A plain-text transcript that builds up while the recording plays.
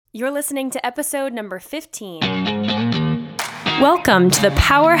You're listening to episode number 15. Welcome to the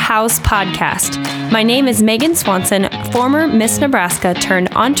Powerhouse Podcast. My name is Megan Swanson, former Miss Nebraska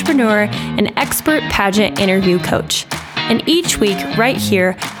turned entrepreneur and expert pageant interview coach. And each week, right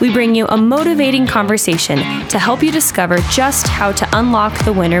here, we bring you a motivating conversation to help you discover just how to unlock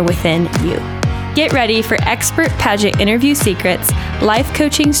the winner within you. Get ready for expert pageant interview secrets, life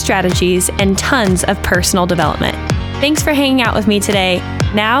coaching strategies, and tons of personal development. Thanks for hanging out with me today.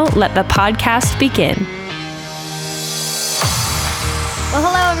 Now, let the podcast begin. Well,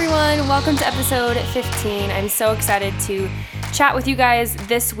 hello, everyone. Welcome to episode 15. I'm so excited to chat with you guys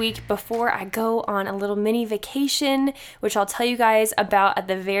this week before I go on a little mini vacation, which I'll tell you guys about at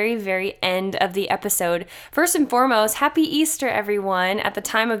the very, very end of the episode. First and foremost, happy Easter, everyone. At the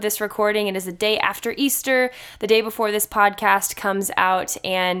time of this recording, it is the day after Easter, the day before this podcast comes out,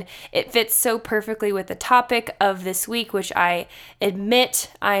 and it fits so perfectly with the topic of this week, which I admit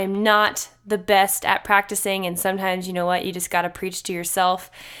I am not the best at practicing, and sometimes, you know what, you just got to preach to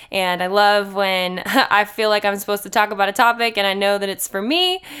yourself. And I love when I feel like I'm supposed to talk about a topic and I know that it's for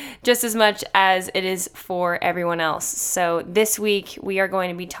me just as much as it is for everyone else. So this week we are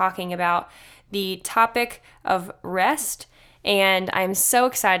going to be talking about the topic of rest. And I'm so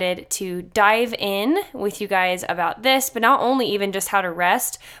excited to dive in with you guys about this, but not only even just how to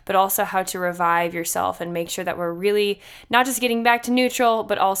rest, but also how to revive yourself and make sure that we're really not just getting back to neutral,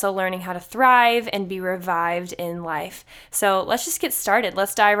 but also learning how to thrive and be revived in life. So let's just get started.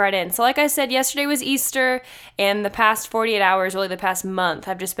 Let's dive right in. So like I said, yesterday was Easter, and the past 48 hours, really the past month,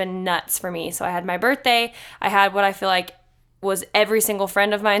 have just been nuts for me. So I had my birthday. I had what I feel like was every single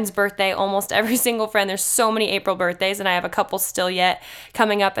friend of mine's birthday, almost every single friend. There's so many April birthdays, and I have a couple still yet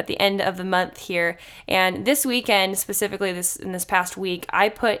coming up at the end of the month here. And this weekend, specifically in this past week, I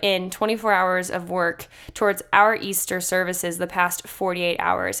put in 24 hours of work towards our Easter services the past 48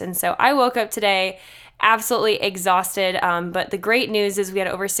 hours. And so I woke up today absolutely exhausted, but the great news is we had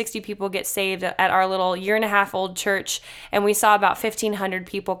over 60 people get saved at our little year-and-a-half-old church, and we saw about 1,500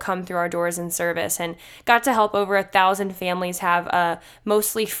 people come through our doors in service, and got to help over 1,000 families have a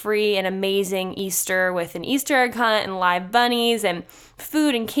mostly free and amazing Easter with an Easter egg hunt and live bunnies and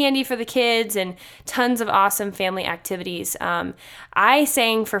food and candy for the kids and tons of awesome family activities. I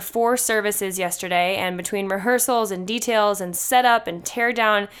sang for 4 services yesterday, and between rehearsals and details and setup and tear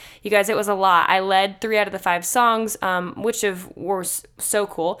down, you guys, it was a lot. I led 3 out of the 5 songs, which were so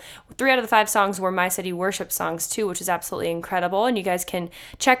cool. 3 out of the 5 songs were My City worship songs too, which is absolutely incredible. And you guys can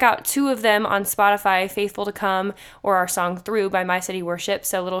check out 2 of them on Spotify, Faithful to Come or our song Through by My City Worship.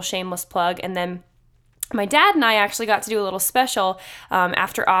 So a little shameless plug. And then my dad and I actually got to do a little special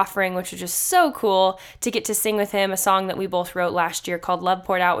after offering, which was just so cool to get to sing with him a song that we both wrote last year called Love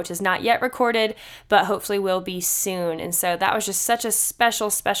Poured Out, which is not yet recorded, but hopefully will be soon. And so that was just such a special,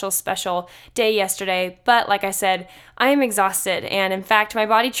 special, special day yesterday. But like I said, I am exhausted. And in fact, my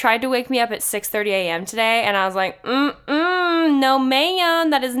body tried to wake me up at 6:30 a.m. today. And I was like, no ma'am,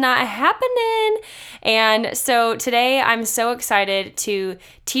 that is not happening. And so today I'm so excited to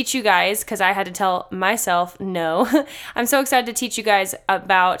teach you guys, because I had to tell myself no. I'm so excited to teach you guys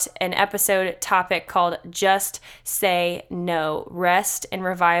about an episode topic called Just Say No, Rest and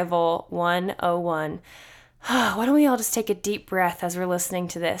Revival 101. Why don't we all just take a deep breath as we're listening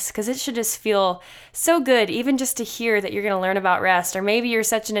to this? Because it should just feel so good, even just to hear that you're going to learn about rest. Or maybe you're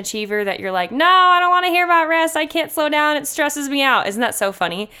such an achiever that you're like, no, I don't want to hear about rest. I can't slow down. It stresses me out. Isn't that so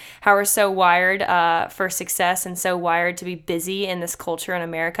funny? How we're so wired for success and so wired to be busy in this culture in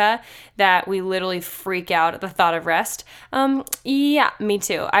America that we literally freak out at the thought of rest. Yeah, me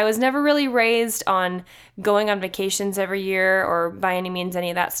too. I was never really raised on going on vacations every year or by any means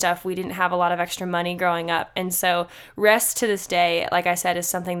any of that stuff. We didn't have a lot of extra money growing up. And so rest to this day, like I said, is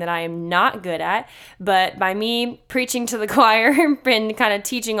something that I am not good at. But by me preaching to the choir and kind of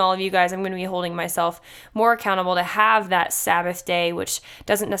teaching all of you guys, I'm going to be holding myself more accountable to have that Sabbath day, which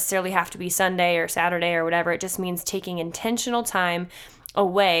doesn't necessarily have to be Sunday or Saturday or whatever. It just means taking intentional time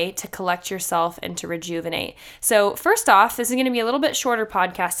away to collect yourself and to rejuvenate. So first off, this is going to be a little bit shorter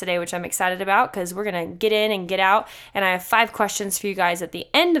podcast today, which I'm excited about because we're going to get in and get out. And I have 5 questions for you guys at the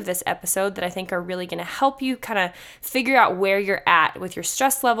end of this episode that I think are really going to help you kind of figure out where you're at with your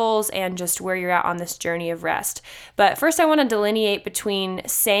stress levels and just where you're at on this journey of rest. But first, I want to delineate between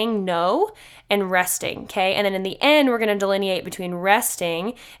saying no and resting, okay? And then in the end, we're going to delineate between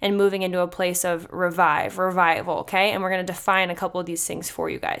resting and moving into a place of revival, okay? And we're going to define a couple of these things for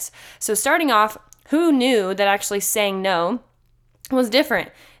you guys. So starting off, who knew that actually saying no was different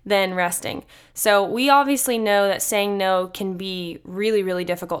than resting? So we obviously know that saying no can be really, really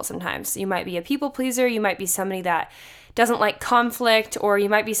difficult sometimes. You might be a people pleaser. You might be somebody that doesn't like conflict, or you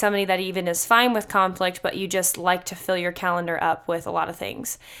might be somebody that even is fine with conflict, but you just like to fill your calendar up with a lot of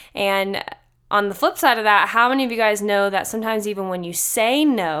things. And on the flip side of that, how many of you guys know that sometimes even when you say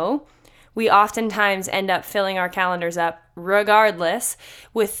no, we oftentimes end up filling our calendars up regardless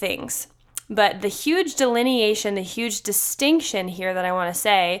with things? But the huge delineation, the huge distinction here that I want to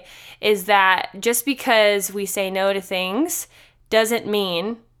say is that just because we say no to things doesn't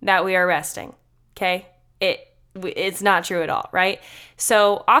mean that we are resting, okay? It's not true at all, right?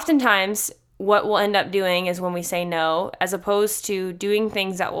 So oftentimes what we'll end up doing is when we say no, as opposed to doing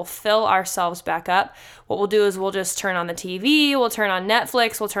things that will fill ourselves back up, what we'll do is we'll just turn on the TV, we'll turn on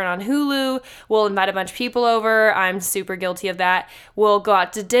Netflix, we'll turn on Hulu, we'll invite a bunch of people over. I'm super guilty of that. We'll go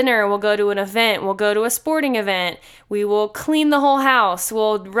out to dinner, we'll go to an event, we'll go to a sporting event, we will clean the whole house,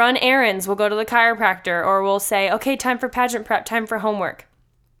 we'll run errands, we'll go to the chiropractor, or we'll say, okay, time for pageant prep, time for homework.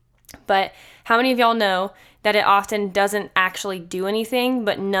 But how many of y'all know that it often doesn't actually do anything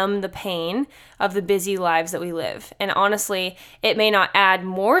but numb the pain of the busy lives that we live? And honestly, it may not add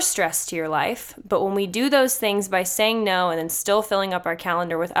more stress to your life, but when we do those things by saying no and then still filling up our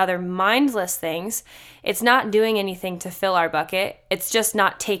calendar with other mindless things, it's not doing anything to fill our bucket. It's just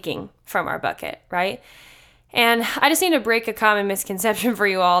not taking from our bucket, right? And I just need to break a common misconception for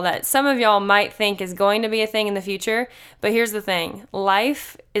you all that some of y'all might think is going to be a thing in the future. But here's the thing.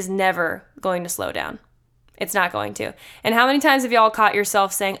 Life is never going to slow down. It's not going to. And how many times have y'all caught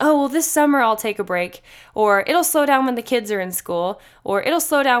yourself saying, oh, well, this summer I'll take a break, or it'll slow down when the kids are in school, or it'll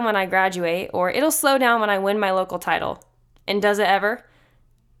slow down when I graduate, or it'll slow down when I win my local title. And does it ever?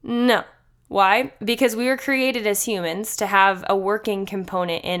 No. Why? Because we were created as humans to have a working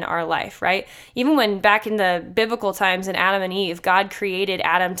component in our life, right? Even when back in the biblical times in Adam and Eve, God created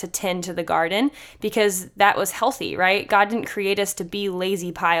Adam to tend to the garden because that was healthy, right? God didn't create us to be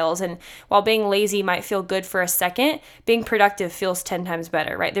lazy piles. And while being lazy might feel good for a second, being productive feels 10 times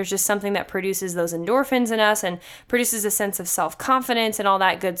better, right? There's just something that produces those endorphins in us and produces a sense of self-confidence and all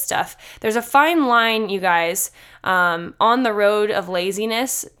that good stuff. There's a fine line, you guys, on the road of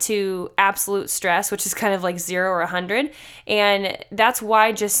laziness to absolute stress, which is kind of like 0 or 100. And that's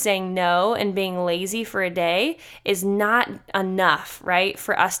why just saying no and being lazy for a day is not enough, right?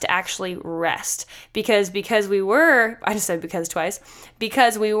 For us to actually rest. Because we were, I just said because twice,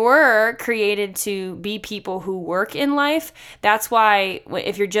 because we were created to be people who work in life. That's why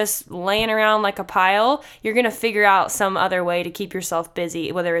if you're just laying around like a pile, you're going to figure out some other way to keep yourself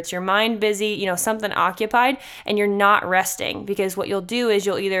busy, whether it's your mind busy, something occupied, and you're not resting. Because what you'll do is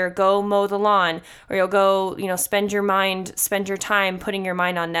you'll either go mow the lawn, or you'll go, spend your time putting your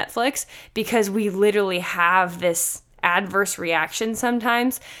mind on Netflix, because we literally have this adverse reaction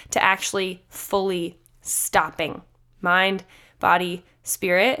sometimes to actually fully stopping mind, body,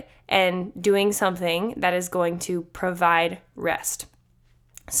 spirit, and doing something that is going to provide rest.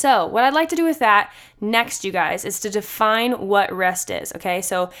 So what I'd like to do with that next, you guys, is to define what rest is, okay?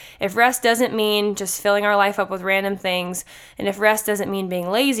 So if rest doesn't mean just filling our life up with random things, and if rest doesn't mean being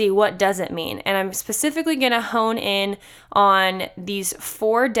lazy, what does it mean? And I'm specifically going to hone in on these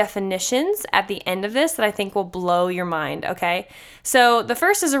 4 definitions at the end of this that I think will blow your mind, okay? So the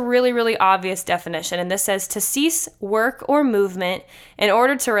first is a really, really obvious definition, and this says to cease work or movement in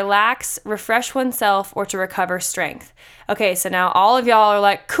order to relax, refresh oneself, or to recover strength. Okay, so now all of y'all are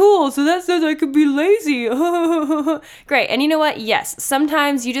like, cool, so that says I could be lazy. Great. And you know what? Yes,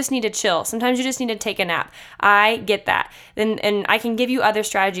 sometimes you just need to chill. Sometimes you just need to take a nap. I get that. And I can give you other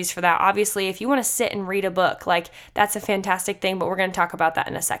strategies for that. Obviously, if you want to sit and read a book, that's a fantastic thing, but we're going to talk about that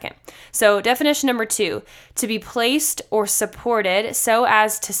in a second. So definition number 2, to be placed or supported so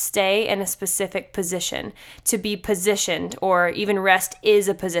as to stay in a specific position, to be positioned, or even rest is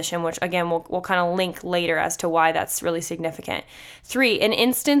a position, which again, we'll kind of link later as to why that's really significant. 3, an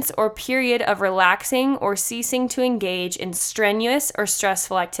instance or period of relaxing or ceasing to engage in strenuous or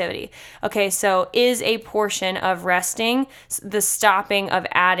stressful activity. Okay, so is a portion of resting the stopping of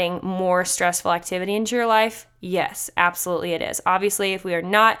adding more stressful activity into your life? Yes, absolutely it is. Obviously, if we are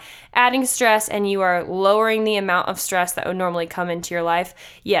not adding stress and you are lowering the amount of stress that would normally come into your life,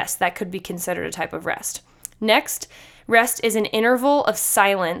 yes, that could be considered a type of rest. Next, rest is an interval of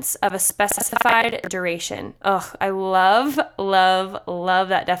silence of a specified duration. I love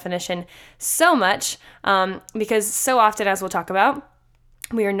that definition so much because so often, as we'll talk about,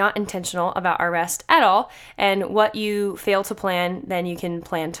 We are not intentional about our rest at all. And what you fail to plan, then you can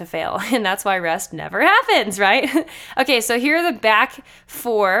plan to fail. And that's why rest never happens, right? Okay, so here are the back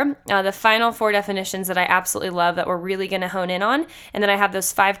four, the final four definitions that I absolutely love that we're really going to hone in on. And then I have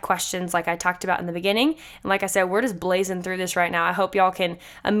those 5 questions like I talked about in the beginning. And like I said, we're just blazing through this right now. I hope y'all can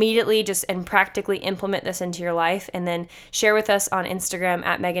immediately just and practically implement this into your life, and then share with us on Instagram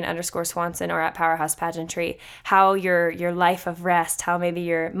at Megan_Swanson or at Powerhouse Pageantry how your life of rest, how maybe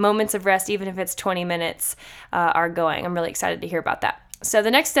your moments of rest, even if it's 20 minutes, are going. I'm really excited to hear about that. So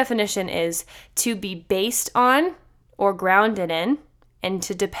the next definition is to be based on or grounded in, and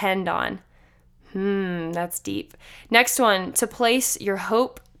to depend on. That's deep. Next one, to place your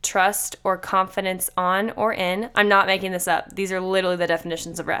hope, trust, or confidence on or in. I'm not making this up. These are literally the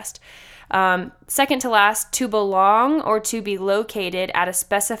definitions of rest. Second to last, to belong or to be located at a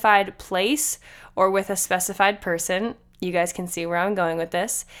specified place or with a specified person. You guys can see where I'm going with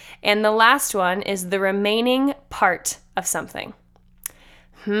this. And the last one is the remaining part of something.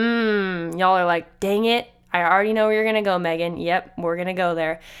 Y'all are like, dang it, I already know where you're going to go, Megan. Yep, we're going to go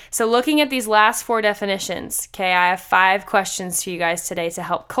there. So looking at these last 4 definitions, okay, I have 5 questions for you guys today to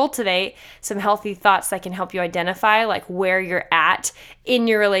help cultivate some healthy thoughts that can help you identify like where you're at in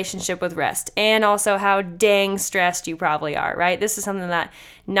your relationship with rest, and also how dang stressed you probably are, right? This is something that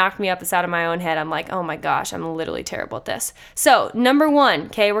knocked me up out of my own head. I'm like, oh my gosh, I'm literally terrible at this. So number 1,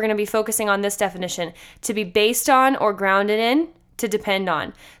 okay, we're going to be focusing on this definition: to be based on or grounded in, to depend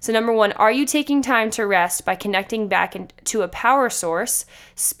on. So number 1, are you taking time to rest by connecting back to a power source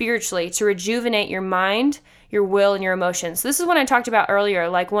spiritually to rejuvenate your mind, your will, and your emotions? So this is what I talked about earlier,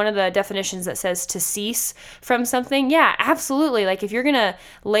 like one of the definitions that says to cease from something. Yeah, absolutely. Like if you're going to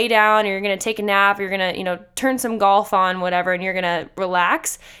lay down, or you're going to take a nap, or you're going to, turn some golf on, whatever, and you're going to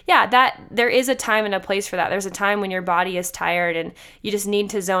relax. Yeah, that there is a time and a place for that. There's a time when your body is tired and you just need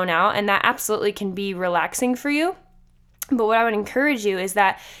to zone out, and that absolutely can be relaxing for you. But what I would encourage you is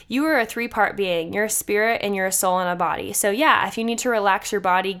that you are a 3-part being. You're a spirit and you're a soul and a body. So yeah, if you need to relax your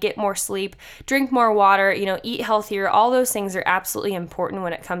body, get more sleep, drink more water, eat healthier, all those things are absolutely important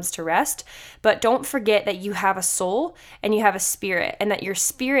when it comes to rest. But don't forget that you have a soul and you have a spirit, and that your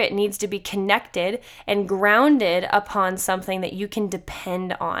spirit needs to be connected and grounded upon something that you can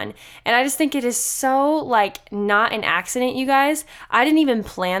depend on. And I just think it is so not an accident, you guys. I didn't even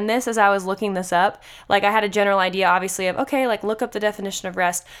plan this as I was looking this up. I had a general idea, obviously, of okay, look up the definition of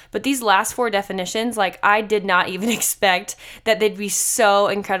rest. But these last 4 definitions, I did not even expect that they'd be so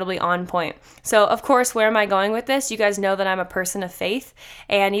incredibly on point. So of course, where am I going with this? You guys know that I'm a person of faith.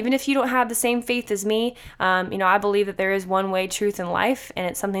 And even if you don't have the same faith as me, I believe that there is one way, truth, in life. And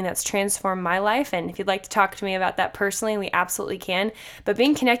it's something that's transformed my life. And if you'd like to talk to me about that personally, we absolutely can. But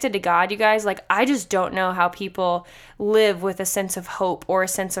being connected to God, you guys, I just don't know how people live with a sense of hope or a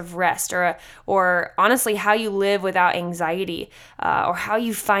sense of rest, or honestly, how you live without anxiety, or how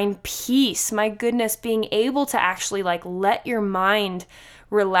you find peace. My goodness, being able to actually let your mind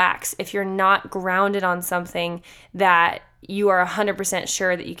relax if you're not grounded on something that you are 100%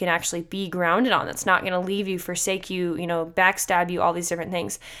 sure that you can actually be grounded on, that's not going to leave you, forsake you, backstab you, all these different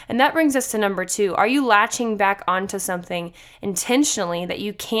things. And that brings us to number 2. Are you latching back onto something intentionally that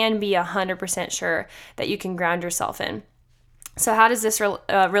you can be 100% sure that you can ground yourself in? So how does this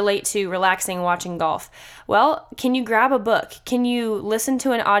relate to relaxing, watching golf? Well, can you grab a book? Can you listen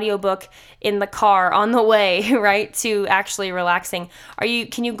to an audiobook in the car on the way, right, to actually relaxing?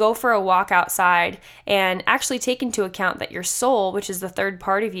 Can you go for a walk outside and actually take into account that your soul, which is the 3rd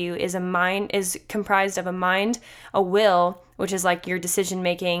part of you, is comprised of a mind, a will, which is your decision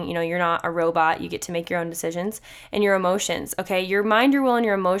making, you're not a robot, you get to make your own decisions, and your emotions, okay? Your mind, your will, and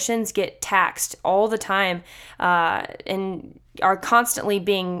your emotions get taxed all the time, and are constantly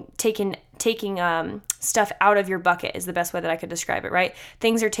being taking stuff out of your bucket is the best way that I could describe it, right?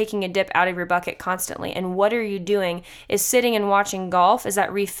 Things are taking a dip out of your bucket constantly. And what are you doing? Is sitting and watching golf, is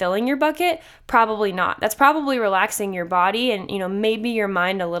that refilling your bucket? Probably not. That's probably relaxing your body and, maybe your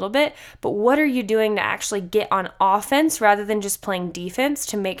mind a little bit. But what are you doing to actually get on offense rather than just playing defense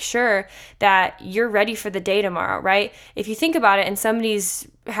to make sure that you're ready for the day tomorrow, right? If you think about it, and somebody's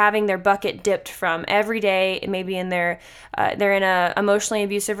having their bucket dipped from every day, maybe they're in a emotionally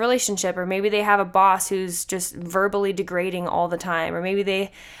abusive relationship, or maybe they have a boss who's just verbally degrading all the time, or maybe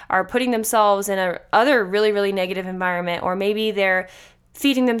they are putting themselves in a other really, really negative environment, or maybe they're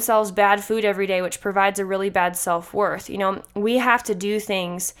feeding themselves bad food every day, which provides a really bad self-worth. We have to do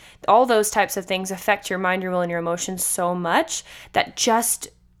things, all those types of things affect your mind, your will, and your emotions so much that just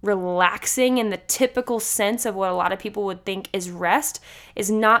relaxing in the typical sense of what a lot of people would think is rest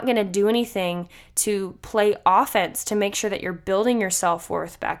is not going to do anything to play offense to make sure that you're building your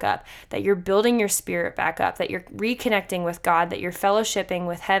self-worth back up, that you're building your spirit back up, that you're reconnecting with God, that you're fellowshipping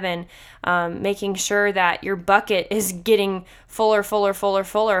with heaven, making sure that your bucket is getting fuller,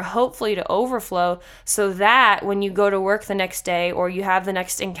 hopefully to overflow, so that when you go to work the next day or you have the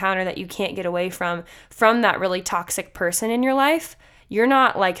next encounter that you can't get away from that really toxic person in your life, you're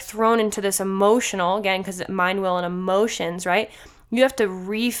not like thrown into this emotional, again, because mind, will, and emotions, right? You have to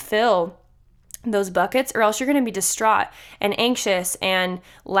refill those buckets, or else you're going to be distraught and anxious and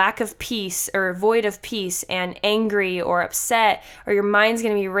lack of peace or void of peace and angry or upset, or your mind's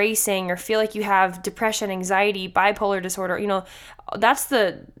going to be racing or feel like you have depression, anxiety, bipolar disorder. That's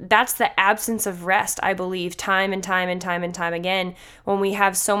the absence of rest, I believe, time and time again, when we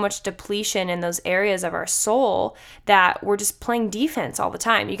have so much depletion in those areas of our soul that we're just playing defense all the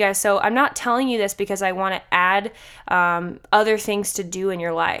time, you guys. So I'm not telling you this because I want to add other things to do in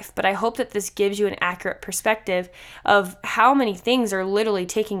your life, but I hope that this gives you an accurate perspective of how many things are literally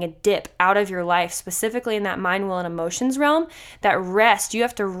taking a dip out of your life, specifically in that mind, will, and emotions realm. That rest, you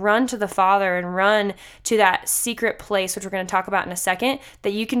have to run to the Father and run to that secret place, which we're going to talk about in a second,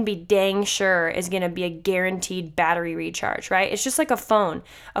 that you can be dang sure is going to be a guaranteed battery recharge, right? It's just like a phone.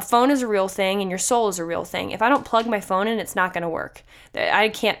 A phone is a real thing and your soul is a real thing. If I don't plug my phone in, it's not going to work. I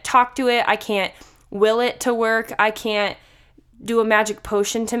can't talk to it. I can't will it to work. I can't do a magic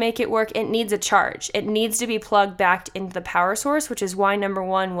potion to make it work. It needs a charge. It needs to be plugged back into the power source, which is why number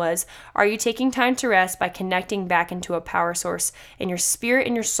one was, are you taking time to rest by connecting back into a power source in your spirit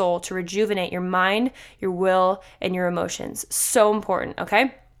and your soul to rejuvenate your mind, your will, and your emotions? So important,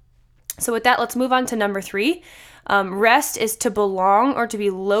 okay? So with that, let's move on to number 3. Rest is to belong or to be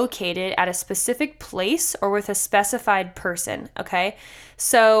located at a specific place or with a specified person, okay?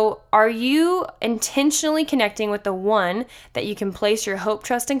 So are you intentionally connecting with the one that you can place your hope,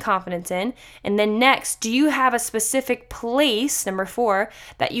 trust, and confidence in? And then next, do you have a specific place, number 4,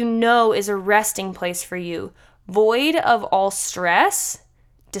 that you know is a resting place for you, void of all stress,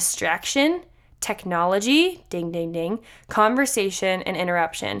 distraction, technology, ding, ding, ding, conversation, and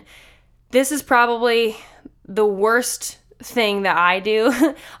interruption? This is probably the worst thing that I do,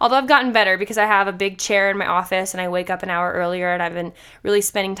 although I've gotten better because I have a big chair in my office and I wake up an hour earlier, and I've been really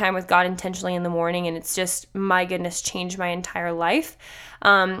spending time with God intentionally in the morning, and it's just, my goodness, changed my entire life.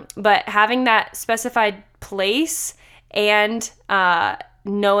 But having that specified place and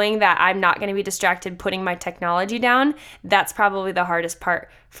knowing that I'm not going to be distracted putting my technology down, that's probably the hardest part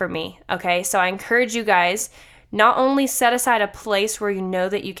for me, okay? So I encourage you guys, not only set aside a place where you know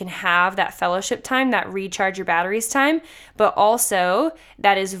that you can have that fellowship time, that recharge your batteries time, but also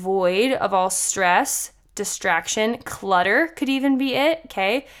that is void of all stress, distraction, clutter could even be it,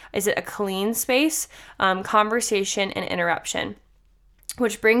 okay? Is it a clean space? Conversation and interruption.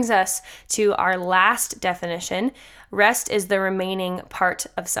 Which brings us to our last definition. Rest is the remaining part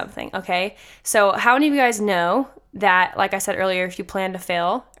of something, okay? So how many of you guys know that, like I said earlier, if you plan to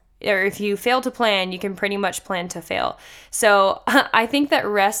fail, or if you fail to plan, you can pretty much plan to fail. So I think that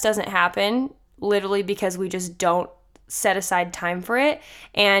rest doesn't happen literally because we just don't set aside time for it,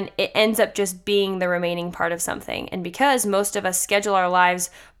 and it ends up just being the remaining part of something. And because most of us schedule our lives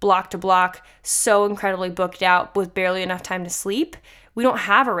block to block, so incredibly booked out with barely enough time to sleep, we don't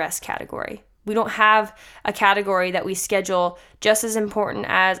have a rest category. We don't have a category that we schedule just as important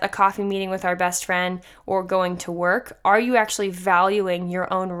as a coffee meeting with our best friend or going to work. Are you actually valuing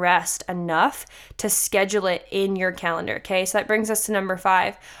your own rest enough to schedule it in your calendar? Okay, so that brings us to number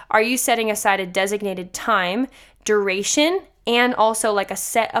 5. Are you setting aside a designated time, duration, and also like a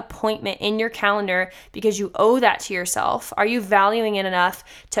set appointment in your calendar because you owe that to yourself? Are you valuing it enough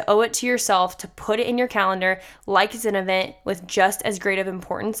to owe it to yourself to put it in your calendar like it's an event with just as great of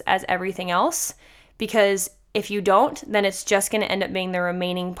importance as everything else? Because if you don't, then it's just going to end up being the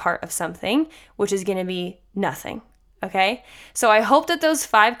remaining part of something, which is going to be nothing. Okay, so I hope that those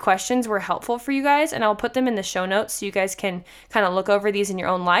 5 questions were helpful for you guys, and I'll put them in the show notes so you guys can kind of look over these in your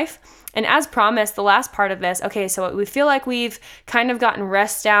own life. And as promised, the last part of this, okay, so we feel like we've kind of gotten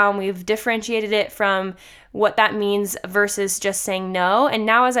rest down, we've differentiated it from what that means versus just saying no. And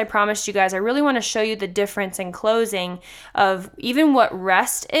now, as I promised you guys, I really want to show you the difference in closing of even what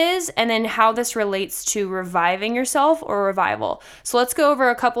rest is and then how this relates to reviving yourself or revival. So let's go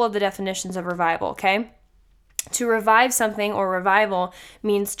over a couple of the definitions of revival, okay? To revive something or revival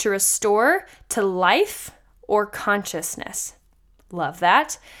means to restore to life or consciousness. Love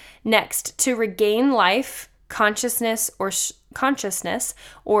that. Next, to regain life, consciousness or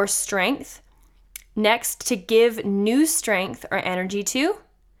strength. Next, to give new strength or energy to.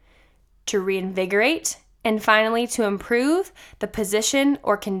 to reinvigorate, and finally to improve the position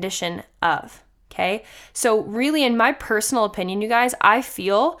or condition of. Okay, so really, in my personal opinion, you guys, I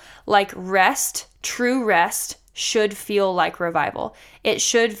feel like rest, true rest, should feel like revival. It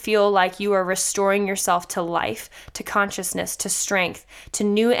should feel like you are restoring yourself to life, to consciousness, to strength, to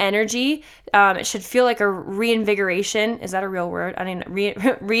new energy. It should feel like a reinvigoration. Is that a real word? I mean,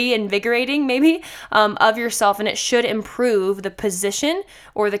 reinvigorating maybe of yourself, and it should improve the position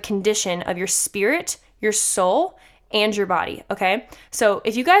or the condition of your spirit, your soul, and your body, okay? So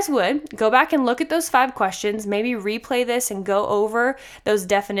if you guys would, go back and look at those 5 questions, maybe replay this and go over those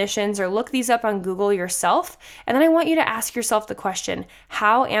definitions or look these up on Google yourself. And then I want you to ask yourself the question,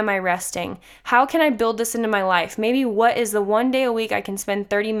 how am I resting? How can I build this into my life? Maybe what is the one day a week I can spend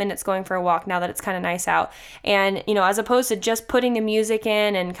 30 minutes going for a walk now that it's kind of nice out? And, as opposed to just putting the music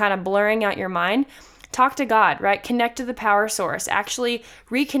in and kind of blurring out your mind, talk to God, right? Connect to the power source. Actually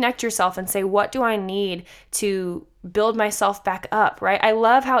reconnect yourself and say, what do I need to build myself back up, right? I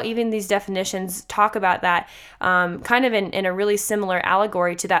love how even these definitions talk about that kind of in a really similar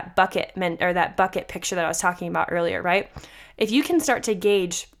allegory to that bucket picture that I was talking about earlier, right? If you can start to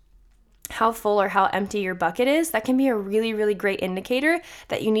gauge how full or how empty your bucket is, that can be a really, really great indicator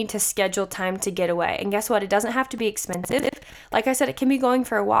that you need to schedule time to get away. And guess what? It doesn't have to be expensive. Like I said, it can be going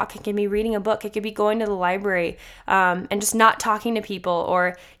for a walk. It can be reading a book. It could be going to the library and just not talking to people,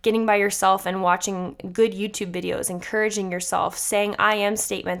 or getting by yourself and watching good YouTube videos, encouraging yourself, saying I am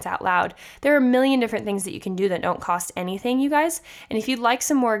statements out loud. There are a million different things that you can do that don't cost anything, you guys. And if you'd like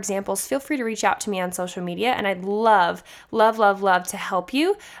some more examples, feel free to reach out to me on social media. And I'd love, love, love, love to help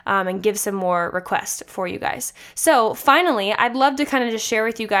you and give some more requests for you guys. So finally, I'd love to kind of just share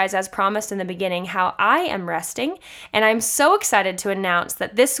with you guys, as promised in the beginning, how I am resting. And I'm so excited to announce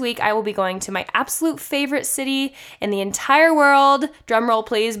that this week I will be going to my absolute favorite city in the entire world. Drum roll,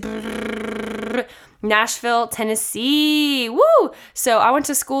 please. Nashville, Tennessee. Woo! So I went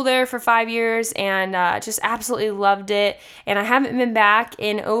to school there for 5 years and just absolutely loved it. And I haven't been back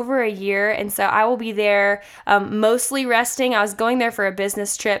in over a year. And so I will be there mostly resting. I was going there for a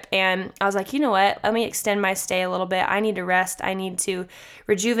business trip and I was like, you know what? Let me extend my stay a little bit. I need to rest. I need to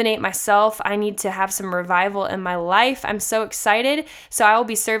rejuvenate myself. I need to have some revival in my life. I'm so excited. So I will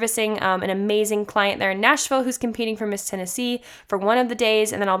be servicing an amazing client there in Nashville who's competing for Miss Tennessee for one of the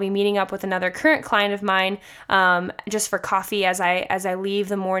days. And then I'll be meeting up with another current client of mine just for coffee as I leave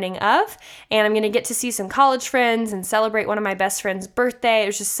the morning of. And I'm going to get to see some college friends and celebrate one of my best friend's birthday. It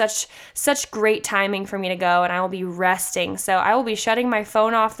was just such great timing for me to go, and I will be resting. So I will be shutting my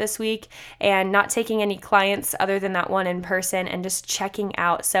phone off this week and not taking any clients other than that one in person and just checking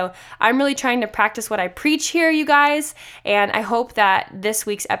out. So I'm really trying to practice what I preach here, you guys, and I hope that this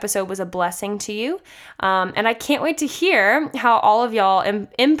week's episode was a blessing to you. And I can't wait to hear how all of y'all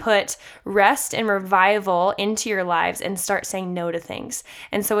input rest and revival into your lives and start saying no to things.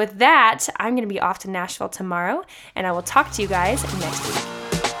 And so with that, I'm going to be off to Nashville tomorrow, and I will talk to you guys next week.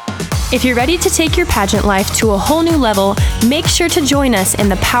 If you're ready to take your pageant life to a whole new level, make sure to join us in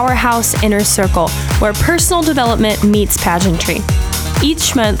the Powerhouse Inner Circle, where personal development meets pageantry.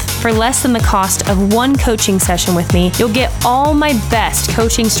 Each month, for less than the cost of one coaching session with me, you'll get all my best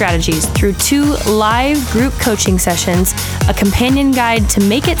coaching strategies through 2 live group coaching sessions, a companion guide to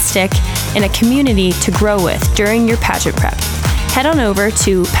make it stick, and a community to grow with during your pageant prep. Head on over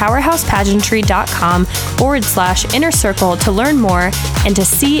to powerhousepageantry.com/inner circle to learn more and to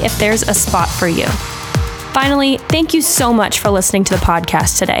see if there's a spot for you. Finally, thank you so much for listening to the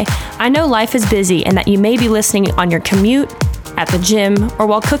podcast today. I know life is busy and that you may be listening on your commute, at the gym, or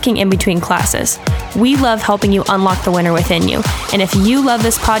while cooking in between classes. We love helping you unlock the winner within you. And if you love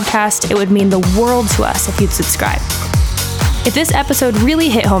this podcast, it would mean the world to us if you'd subscribe. If this episode really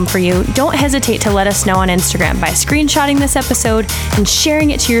hit home for you, don't hesitate to let us know on Instagram by screenshotting this episode and sharing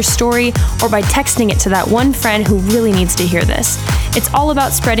it to your story, or by texting it to that one friend who really needs to hear this. It's all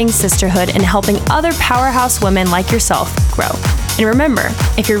about spreading sisterhood and helping other powerhouse women like yourself grow. And remember,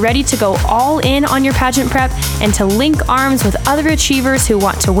 if you're ready to go all in on your pageant prep and to link arms with other achievers who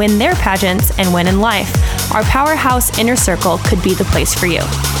want to win their pageants and win in life, our Powerhouse Inner Circle could be the place for you.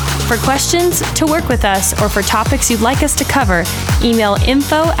 For questions, to work with us, or for topics you'd like us to cover, email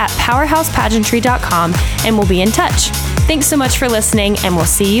info@powerhousepageantry.com and we'll be in touch. Thanks so much for listening, and we'll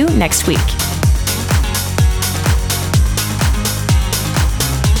see you next week.